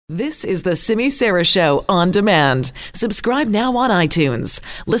This is the Simi Sara Show on demand. Subscribe now on iTunes.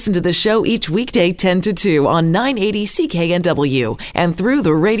 Listen to the show each weekday 10 to 2 on 980 CKNW and through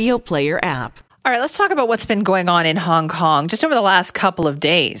the Radio Player app. All right, let's talk about what's been going on in Hong Kong just over the last couple of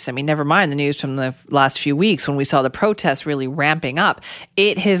days. I mean, never mind the news from the last few weeks when we saw the protests really ramping up.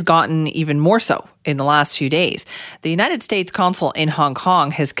 It has gotten even more so in the last few days. The United States consul in Hong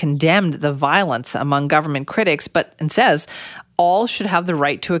Kong has condemned the violence among government critics, and says all should have the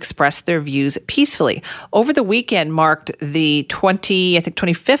right to express their views peacefully. Over the weekend marked the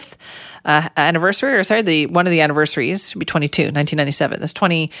 25th anniversary, one of the anniversaries, should be 1997, this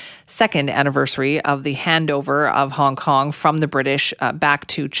 22nd anniversary of the handover of Hong Kong from the British back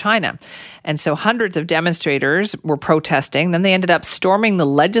to China. And so hundreds of demonstrators were protesting. Then they ended up storming the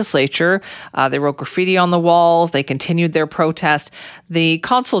legislature. They wrote graffiti on the walls. They continued their protest. The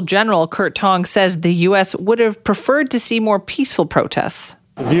Consul General, Kurt Tong, says the U.S. would have preferred to see more peaceful protests.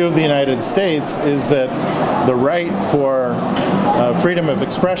 The view of the United States is that the right for freedom of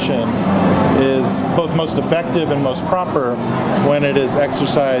expression is both most effective and most proper when it is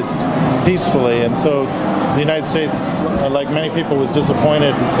exercised peacefully. And so the United States, like many people, was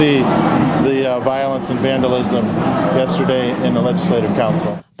disappointed to see the violence and vandalism yesterday in the Legislative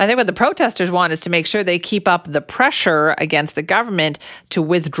Council. I think what the protesters want is to make sure they keep up the pressure against the government to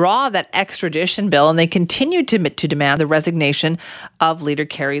withdraw that extradition bill, and they continue to demand the resignation of leader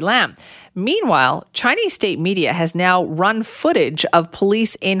Carrie Lam. Meanwhile, Chinese state media has now run footage of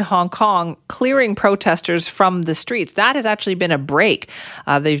police in Hong Kong clearing protesters from the streets. That has actually been a break.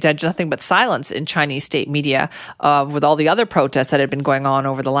 They've had nothing but silence in Chinese state media with all the other protests that had been going on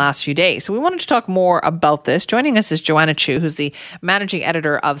over the last few days. So we wanted to talk more about this. Joining us is Joanna Chu, who's the managing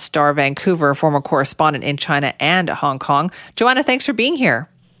editor of Star Vancouver, former correspondent in China and Hong Kong. Joanna, thanks for being here.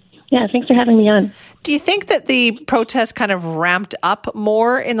 Yeah, thanks for having me on. Do you think that the protests kind of ramped up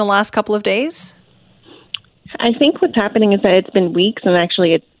more in the last couple of days? I think what's happening is that it's been weeks, and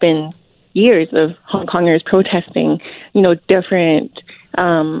actually it's been years of Hong Kongers protesting, different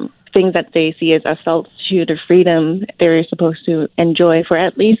things that they see as assaults to their freedom they're supposed to enjoy for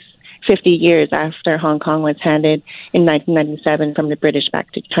at least 50 years after Hong Kong was handed in 1997 from the British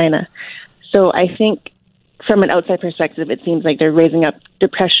back to China. So I think from an outside perspective, it seems like they're raising up the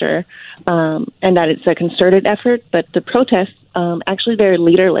pressure and that it's a concerted effort. But the protests, actually, they're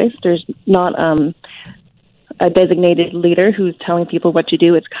leaderless. There's not a designated leader who's telling people what to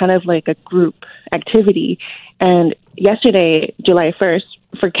do. It's kind of like a group activity. And yesterday, July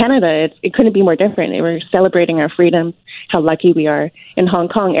 1st, for Canada, it couldn't be more different. They were celebrating our freedom, how lucky we are. In Hong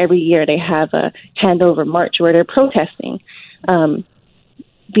Kong, every year they have a handover march where they're protesting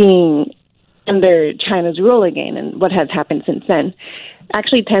being under China's rule again and what has happened since then.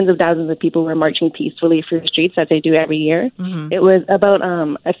 Actually, tens of thousands of people were marching peacefully through the streets as they do every year. Mm-hmm. It was about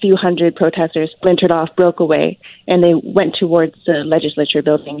a few hundred protesters splintered off, broke away, and they went towards the legislature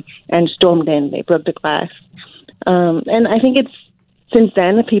building and stormed in. They broke the glass. And I think since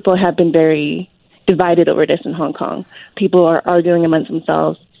then, people have been very divided over this in Hong Kong. People are arguing amongst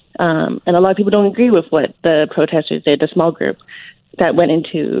themselves, and a lot of people don't agree with what the protesters did, the small group that went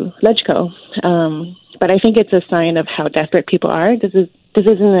into LegCo. But I think it's a sign of how desperate people are. This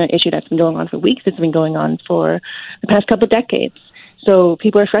isn't an issue that's been going on for weeks. It's been going on for the past couple of decades. So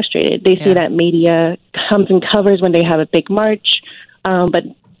people are frustrated. They see that media comes and covers when they have a big march, but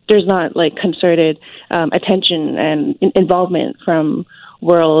there's not like concerted attention and involvement from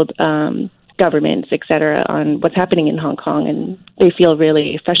world governments, et cetera, on what's happening in Hong Kong, and they feel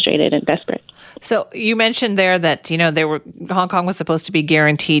really frustrated and desperate. So you mentioned there that, Hong Kong was supposed to be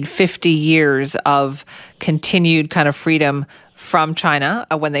guaranteed 50 years of continued kind of freedom from China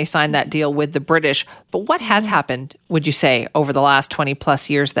when they signed that deal with the British. But what has happened, would you say, over the last 20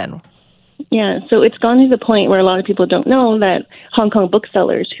 plus years then? Yeah, so it's gone to the point where a lot of people don't know that Hong Kong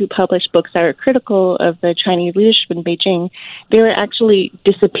booksellers who publish books that are critical of the Chinese leadership in Beijing, they were actually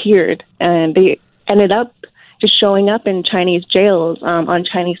disappeared, and they ended up just showing up in Chinese jails on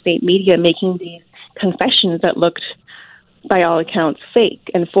Chinese state media, making these confessions that looked, by all accounts, fake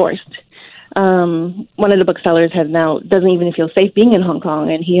and forced. One of the booksellers doesn't even feel safe being in Hong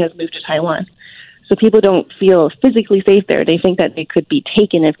Kong, and he has moved to Taiwan. So people don't feel physically safe there. They think that they could be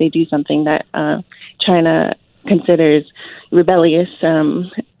taken if they do something that China considers rebellious.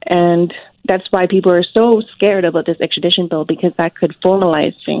 And that's why people are so scared about this extradition bill, because that could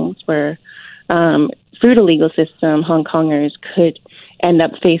formalize things where, through the legal system, Hong Kongers could end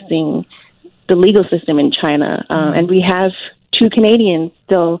up facing the legal system in China. And we have 2 Canadians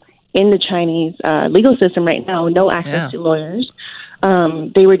still in the Chinese legal system right now, no access to lawyers.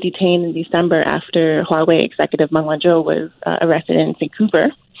 They were detained in December after Huawei executive Meng Wanzhou was arrested in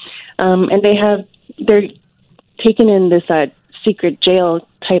Vancouver. And they're taken in this secret jail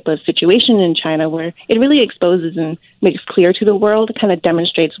type of situation in China where it really exposes and makes clear to the world, kind of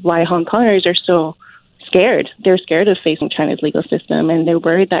demonstrates why Hong Kongers are so scared. They're scared of facing China's legal system, and they're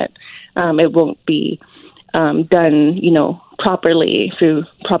worried that it won't be done, properly through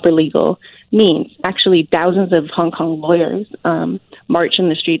proper legal means. Actually, thousands of Hong Kong lawyers march in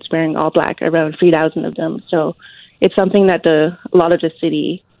the streets wearing all black, around 3,000 of them. So it's something that a lot of the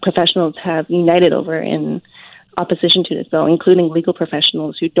city professionals have united over in opposition to this bill, including legal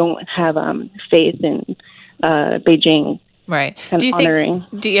professionals who don't have faith in Beijing. Right. Do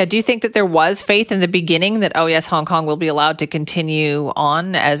you think that there was faith in the beginning that, oh yes, Hong Kong will be allowed to continue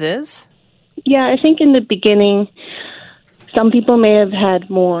on as is? Yeah, I think in the beginning, some people may have had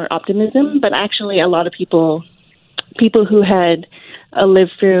more optimism, but actually a lot of people who had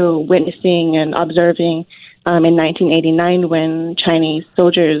lived through witnessing and observing in 1989 when Chinese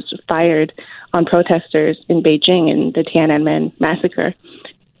soldiers fired on protesters in Beijing in the Tiananmen massacre.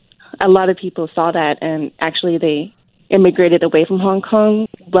 A lot of people saw that, and actually they immigrated away from Hong Kong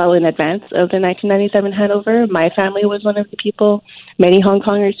well in advance of the 1997 handover. My family was one of the people, many Hong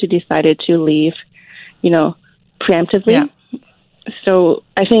Kongers who decided to leave, preemptively. Yeah. So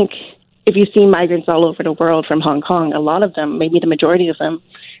I think if you see migrants all over the world from Hong Kong, a lot of them, maybe the majority of them,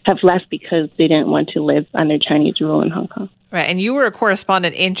 have left because they didn't want to live under Chinese rule in Hong Kong. Right. And you were a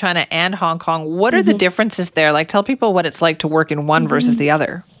correspondent in China and Hong Kong. What are the differences there? Like, tell people what it's like to work in one versus the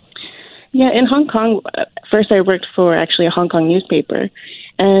other. Yeah, in Hong Kong, first I worked for actually a Hong Kong newspaper.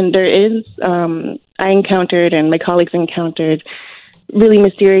 And there is, I encountered and my colleagues encountered really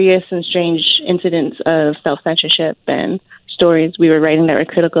mysterious and strange incidents of self-censorship and stories we were writing that were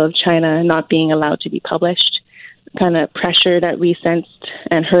critical of China not being allowed to be published, kind of pressure that we sensed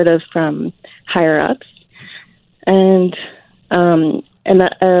and heard of from higher-ups. And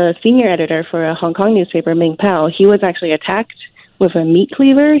a senior editor for a Hong Kong newspaper, Ming Pao, he was actually attacked with a meat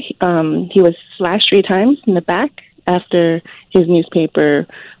cleaver. He was slashed 3 times in the back after his newspaper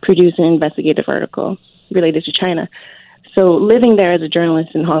produced an investigative article related to China. So living there as a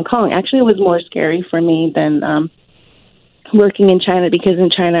journalist in Hong Kong actually was more scary for me than working in China, because in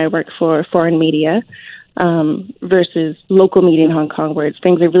China I work for foreign media versus local media in Hong Kong, where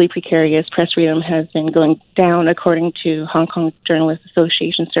things are really precarious. Press freedom has been going down according to Hong Kong Journalists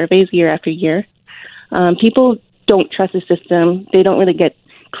Association surveys year after year. People don't trust the system. They don't really get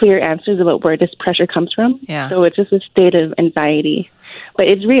clear answers about where this pressure comes from. Yeah. So it's just a state of anxiety. But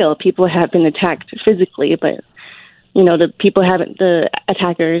it's real. People have been attacked physically, but, the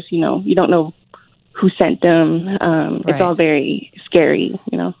attackers, you don't know who sent them. Right. It's all very scary,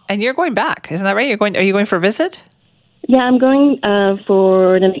 And you're going back, isn't that right? Are you going for a visit? Yeah, I'm going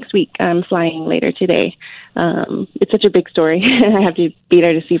for the next week. I'm flying later today. It's such a big story. I have to be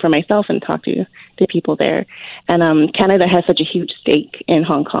there to see for myself and talk to people there. And Canada has such a huge stake in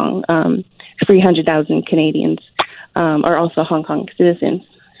Hong Kong. 300,000 Canadians are also Hong Kong citizens,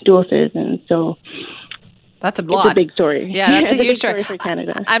 dual citizens. So that's a lot. It's a big story. Yeah, that's a huge big story for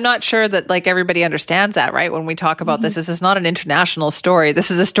Canada. I'm not sure that everybody understands that, right? When we talk about this is not an international story.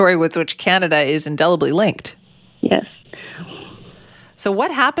 This is a story with which Canada is indelibly linked. Yes. So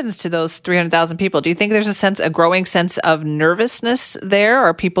what happens to those 300,000 people? Do you think there's a growing sense of nervousness there?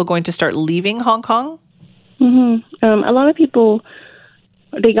 Are people going to start leaving Hong Kong? A lot of people,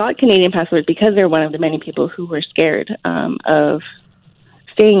 they got Canadian passports because they're one of the many people who were scared of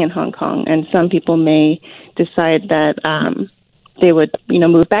staying in Hong Kong. And some people may decide that they would,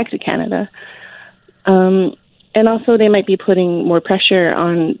 move back to Canada. And also they might be putting more pressure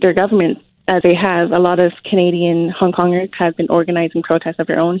on their government. They have a lot of Canadian Hong Kongers have been organizing protests of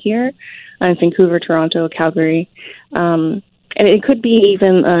their own here in Vancouver, Toronto, Calgary. And it could be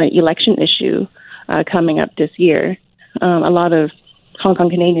even an election issue coming up this year. A lot of Hong Kong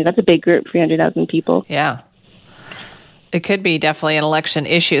Canadians, that's a big group, 300,000 people. Yeah. It could be definitely an election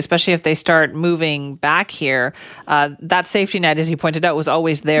issue, especially if they start moving back here. That safety net, as you pointed out, was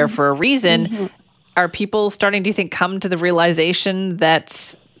always there for a reason. Are people starting, do you think, come to the realization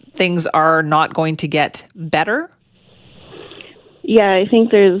that things are not going to get better? Yeah, I think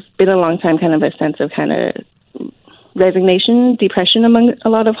there's been a long time kind of a sense of kind of resignation, depression among a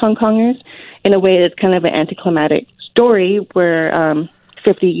lot of Hong Kongers. In a way, it's kind of an anticlimactic story where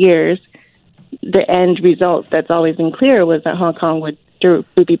 50 years, the end result that's always been clear was that Hong Kong would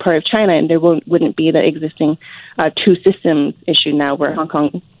be part of China, and there wouldn't be the existing two systems issue now where Hong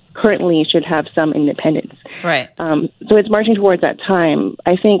Kong currently should have some independence. Right. So it's marching towards that time.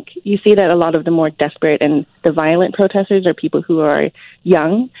 I think you see that a lot of the more desperate and the violent protesters are people who are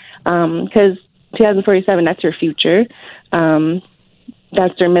young, because 2047, that's your future.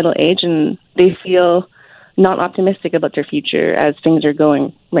 that's their middle age, and they feel not optimistic about their future as things are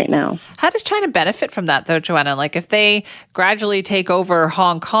going right now. How does China benefit from that, though, Joanna? Like, if they gradually take over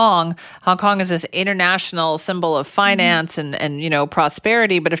Hong Kong is this international symbol of finance and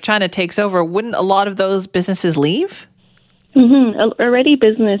prosperity. But if China takes over, wouldn't a lot of those businesses leave? Already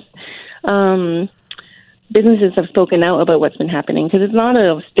businesses have spoken out about what's been happening because it's not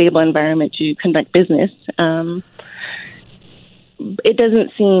a stable environment to conduct business. It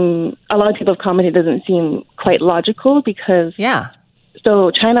doesn't seem, a lot of people have commented, it doesn't seem quite logical because so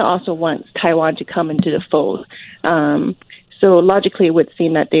China also wants Taiwan to come into the fold. So logically it would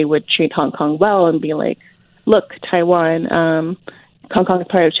seem that they would treat Hong Kong well and be like, look, Taiwan, Hong Kong is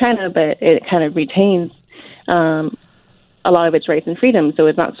part of China, but it kind of retains a lot of its rights and freedoms, so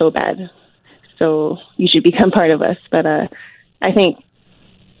it's not so bad. So you should become part of us. But I think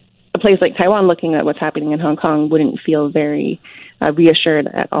a place like Taiwan looking at what's happening in Hong Kong wouldn't feel very reassured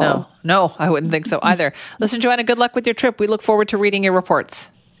at all. No, I wouldn't think so either. Listen, Joanna, good luck with your trip. We look forward to reading your reports.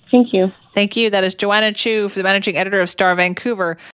 Thank you. Thank you. That is Joanna Chiu, the managing editor of Star Vancouver.